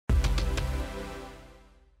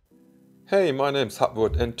Hey, my name's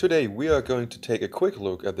Hubwood, and today we are going to take a quick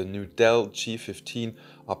look at the new Dell G15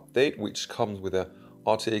 update, which comes with a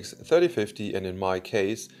RTX 3050 and in my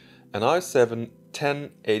case an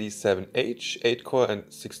i7-1087H 8-core and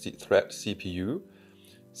 60-thread CPU,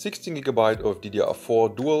 16GB of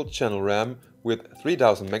DDR4 dual-channel RAM with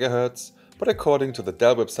 3000 MHz, but according to the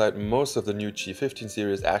Dell website most of the new G15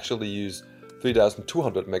 series actually use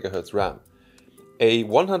 3200 MHz RAM, a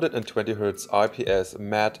 120Hz IPS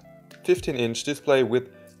matte 15-inch display with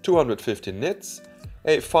 250 nits,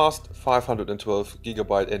 a fast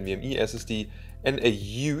 512GB NVMe SSD, and a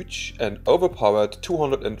huge and overpowered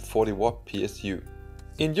 240W PSU.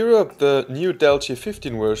 In Europe, the new Dell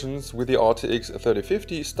G15 versions with the RTX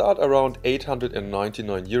 3050 start around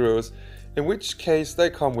 €899, in which case they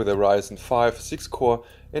come with a Ryzen 5 6-core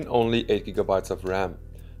and only 8GB of RAM.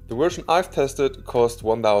 The version I've tested cost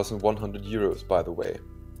 €1,100, by the way.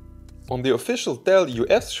 On the official Dell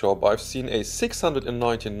US shop, I've seen a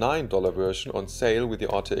 $699 version on sale with the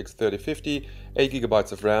RTX 3050,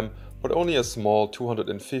 8GB of RAM, but only a small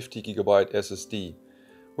 250GB SSD,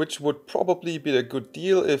 which would probably be a good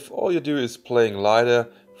deal if all you do is playing lighter,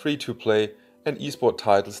 free-to-play and esport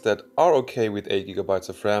titles that are okay with 8GB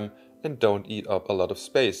of RAM and don't eat up a lot of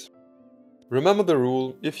space. Remember the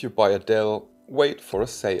rule: if you buy a Dell, wait for a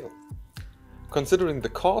sale. Considering the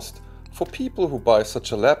cost, for people who buy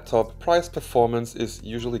such a laptop, price performance is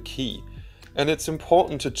usually key, and it's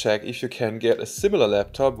important to check if you can get a similar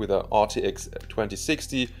laptop with a RTX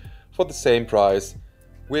 2060 for the same price,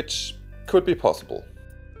 which could be possible.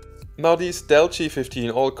 Now, these Dell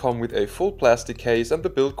G15 all come with a full plastic case and the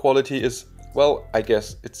build quality is, well, I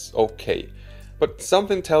guess it's okay. But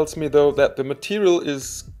something tells me though that the material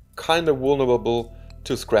is kinda vulnerable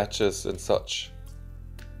to scratches and such.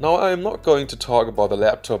 Now, I am not going to talk about the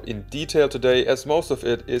laptop in detail today, as most of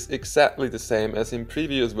it is exactly the same as in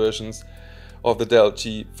previous versions of the Dell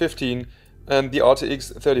G15, and the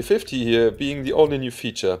RTX 3050 here being the only new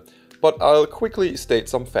feature, but I'll quickly state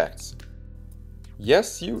some facts.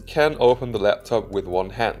 Yes, you can open the laptop with one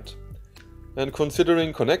hand. And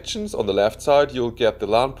considering connections, on the left side you'll get the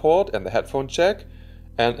LAN port and the headphone jack,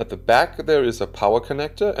 and at the back there is a power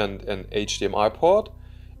connector and an HDMI port,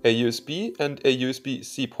 a USB and a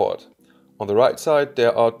USB-C port. On the right side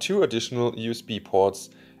there are two additional USB ports,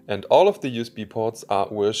 and all of the USB ports are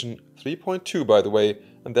version 3.2 by the way,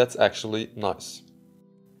 and that's actually nice.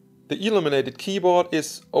 The illuminated keyboard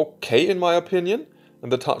is okay in my opinion,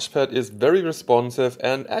 and the touchpad is very responsive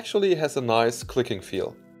and actually has a nice clicking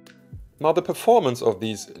feel. Now, the performance of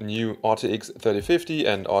these new RTX 3050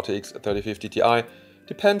 and RTX 3050 Ti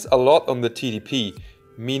depends a lot on the TDP,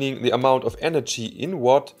 meaning the amount of energy in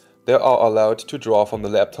watt they are allowed to draw from the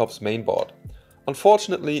laptop's mainboard.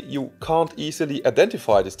 Unfortunately, you can't easily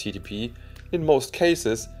identify this TDP in most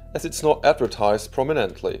cases, as it's not advertised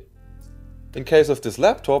prominently. In case of this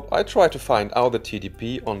laptop, I tried to find out the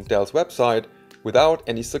TDP on Dell's website without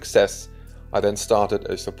any success. I then started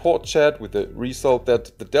a support chat with the result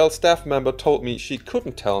that the Dell staff member told me she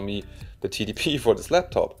couldn't tell me the TDP for this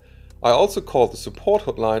laptop. I also called the support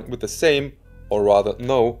hotline with the same, or rather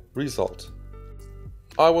no, result.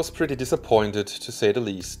 I was pretty disappointed, to say the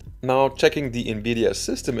least. Now, checking the Nvidia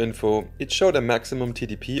system info, it showed a maximum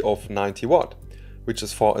TDP of 90W, which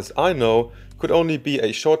as far as I know could only be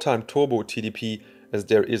a short-time turbo TDP, as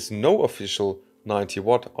there is no official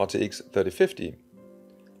 90W RTX 3050.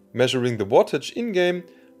 Measuring the wattage in-game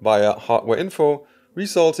via hardware info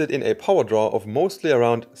resulted in a power draw of mostly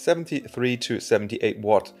around 73 to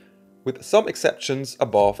 78W, with some exceptions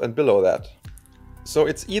above and below that. So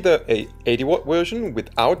it's either a 80W version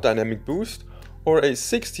without dynamic boost or a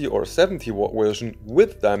 60 or 70W version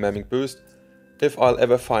with dynamic boost. If I'll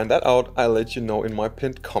ever find that out, I'll let you know in my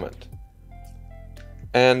pinned comment.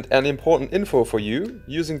 And an important info for you: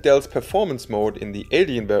 using Dell's performance mode in the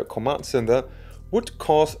Alienware command center would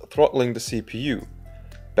cause throttling the CPU.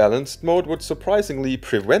 Balanced mode would surprisingly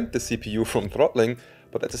prevent the CPU from throttling,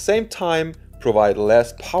 but at the same time provide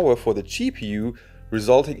less power for the GPU,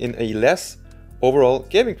 resulting in a less overall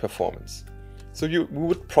gaming performance. So you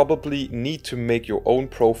would probably need to make your own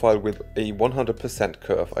profile with a 100%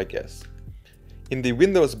 curve, I guess. In the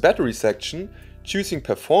Windows battery section, choosing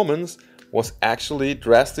performance was actually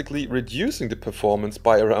drastically reducing the performance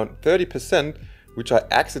by around 30%, which I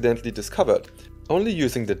accidentally discovered. Only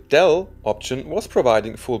using the Dell option was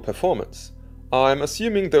providing full performance. I'm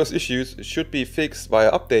assuming those issues should be fixed via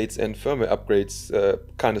updates and firmware upgrades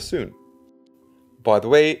kinda soon. By the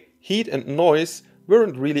way, heat and noise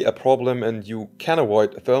weren't really a problem and you can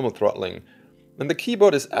avoid thermal throttling. And the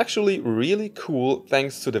keyboard is actually really cool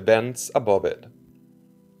thanks to the vents above it.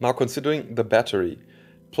 Now, considering the battery,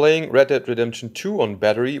 Playing Red Dead Redemption 2 on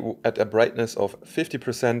battery at a brightness of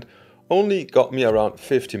 50% only got me around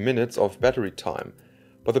 50 minutes of battery time,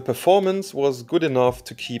 but the performance was good enough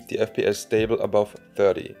to keep the FPS stable above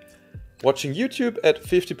 30. Watching YouTube at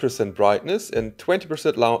 50% brightness and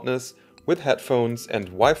 20% loudness with headphones and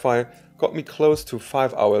Wi-Fi got me close to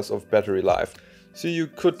 5 hours of battery life, so you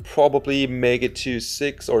could probably make it to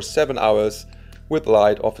 6 or 7 hours with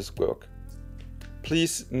light office work.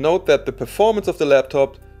 Please note that the performance of the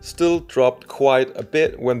laptop still dropped quite a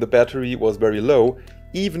bit when the battery was very low,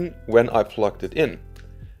 even when I plugged it in.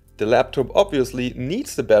 The laptop obviously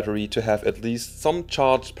needs the battery to have at least some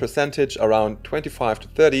charge percentage around 25 to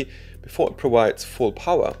 30 before it provides full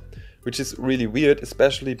power, which is really weird,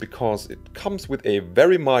 especially because it comes with a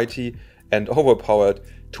very mighty and overpowered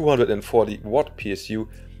 240 watt PSU,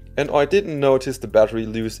 and I didn't notice the battery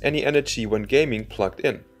lose any energy when gaming plugged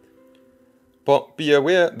in. But be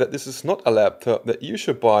aware that this is not a laptop that you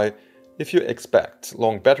should buy if you expect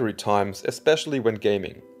long battery times, especially when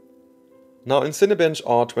gaming. Now in Cinebench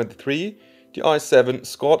R23, the i7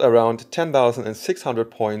 scored around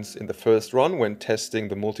 10,600 points in the first run when testing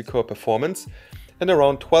the multi-core performance and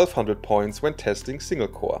around 1,200 points when testing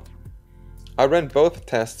single-core. I ran both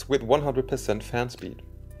tests with 100% fan speed.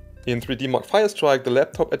 In 3D Mark Firestrike, the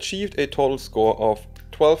laptop achieved a total score of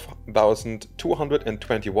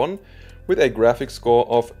 12,221 with a graphics score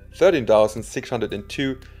of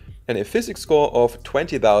 13,602 and a physics score of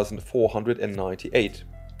 20,498.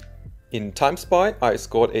 In TimeSpy, I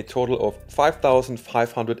scored a total of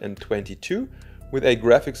 5,522 with a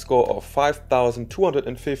graphics score of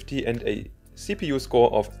 5,250 and a CPU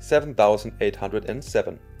score of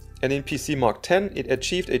 7,807. And in PC Mark 10, it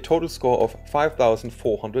achieved a total score of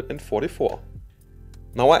 5,444.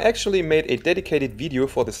 Now I actually made a dedicated video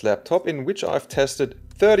for this laptop in which I've tested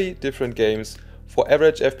 30 different games for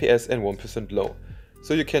average FPS and 1% low.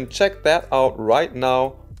 So you can check that out right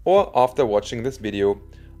now or after watching this video.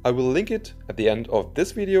 I will link it at the end of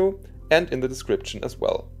this video and in the description as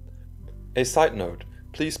well. A side note,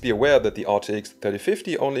 please be aware that the RTX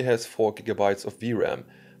 3050 only has 4 GB of VRAM.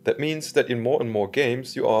 That means that in more and more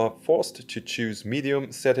games you are forced to choose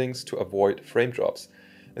medium settings to avoid frame drops.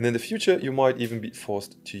 And in the future you might even be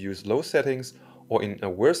forced to use low settings, or in a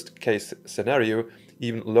worst case scenario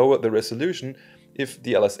even lower the resolution if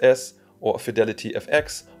the DLSS or Fidelity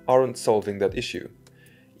FX aren't solving that issue.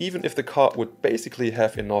 Even if the card would basically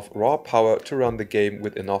have enough raw power to run the game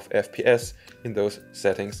with enough FPS in those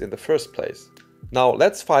settings in the first place. Now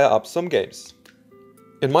let's fire up some games.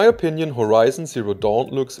 In my opinion, Horizon Zero Dawn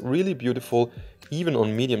looks really beautiful even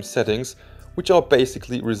on medium settings, which are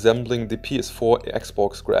basically resembling the PS4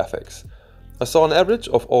 Xbox graphics. I saw an average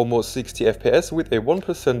of almost 60 FPS with a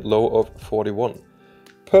 1% low of 41.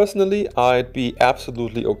 Personally, I'd be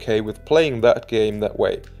absolutely okay with playing that game that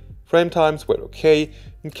way. Frame times were okay,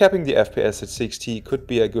 and capping the FPS at 60 could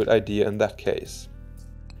be a good idea in that case.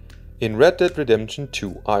 In Red Dead Redemption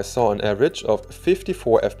 2, I saw an average of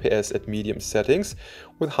 54 FPS at medium settings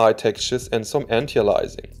with high textures and some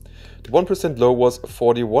anti-aliasing. The 1% low was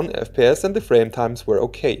 41 FPS and the frame times were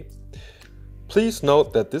okay. Please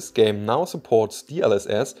note that this game now supports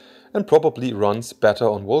DLSS and probably runs better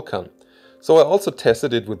on Vulkan. So I also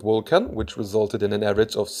tested it with Vulkan, which resulted in an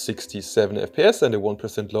average of 67 FPS and a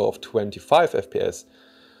 1% low of 25 FPS.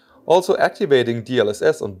 Also activating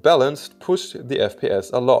DLSS on balanced pushed the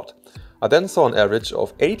FPS a lot. I then saw an average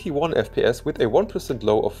of 81 FPS with a 1%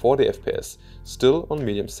 low of 40 FPS, still on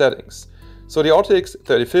medium settings. So the RTX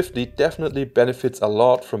 3050 definitely benefits a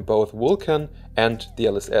lot from both Vulkan and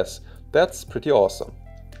DLSS. That's pretty awesome.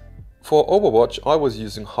 For Overwatch, I was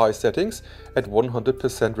using high settings at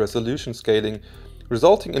 100% resolution scaling,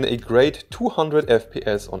 resulting in a great 200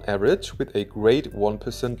 FPS on average with a great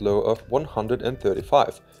 1% low of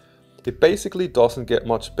 135. It basically doesn't get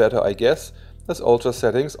much better, I guess, as ultra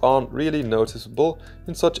settings aren't really noticeable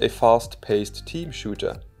in such a fast-paced team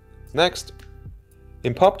shooter. Next.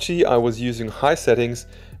 In PUBG I was using high settings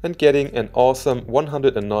and getting an awesome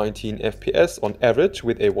 119 FPS on average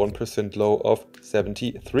with a 1% low of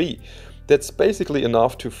 73. That's basically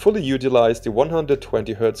enough to fully utilize the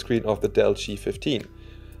 120Hz screen of the Dell G15.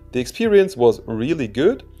 The experience was really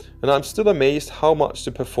good, and I'm still amazed how much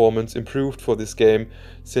the performance improved for this game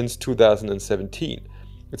since 2017.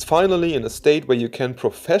 It's finally in a state where you can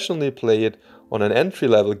professionally play it on an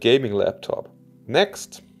entry-level gaming laptop.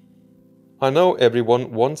 Next. I know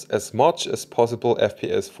everyone wants as much as possible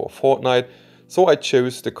FPS for Fortnite, so I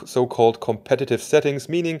chose the so-called competitive settings,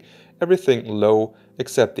 meaning everything low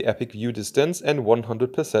except the epic view distance and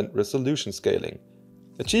 100% resolution scaling.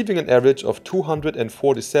 Achieving an average of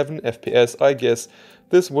 247 FPS, I guess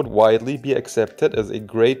this would widely be accepted as a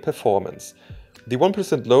great performance. The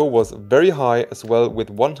 1% low was very high as well with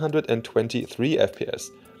 123 FPS.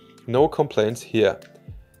 No complaints here.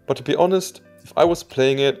 But to be honest, if I was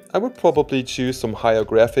playing it, I would probably choose some higher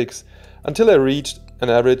graphics until I reached an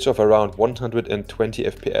average of around 120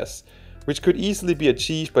 FPS, which could easily be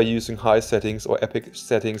achieved by using high settings or epic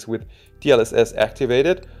settings with DLSS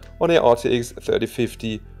activated on a RTX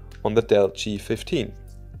 3050 on the Dell G15.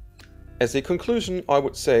 As a conclusion, I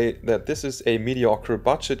would say that this is a mediocre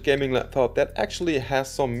budget gaming laptop that actually has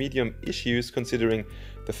some medium issues considering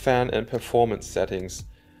the fan and performance settings.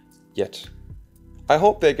 Yet. I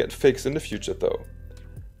hope they get fixed in the future though.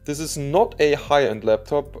 This is not a high-end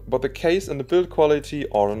laptop, but the case and the build quality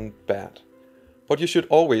aren't bad. But you should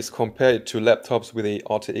always compare it to laptops with a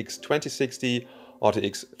RTX 2060,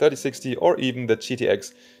 RTX 3060 or even the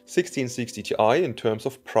GTX 1660 Ti in terms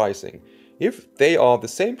of pricing. If they are the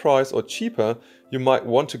same price or cheaper, you might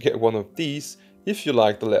want to get one of these if you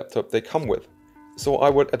like the laptop they come with. So I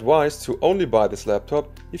would advise to only buy this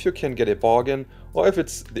laptop if you can get a bargain or if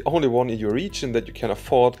it's the only one in your region that you can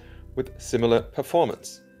afford with similar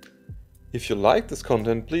performance. If you like this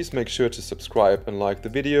content, please make sure to subscribe and like the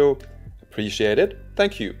video. Appreciate it.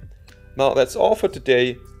 Thank you. Now that's all for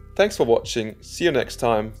today. Thanks for watching. See you next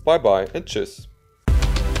time. Bye bye and tschüss.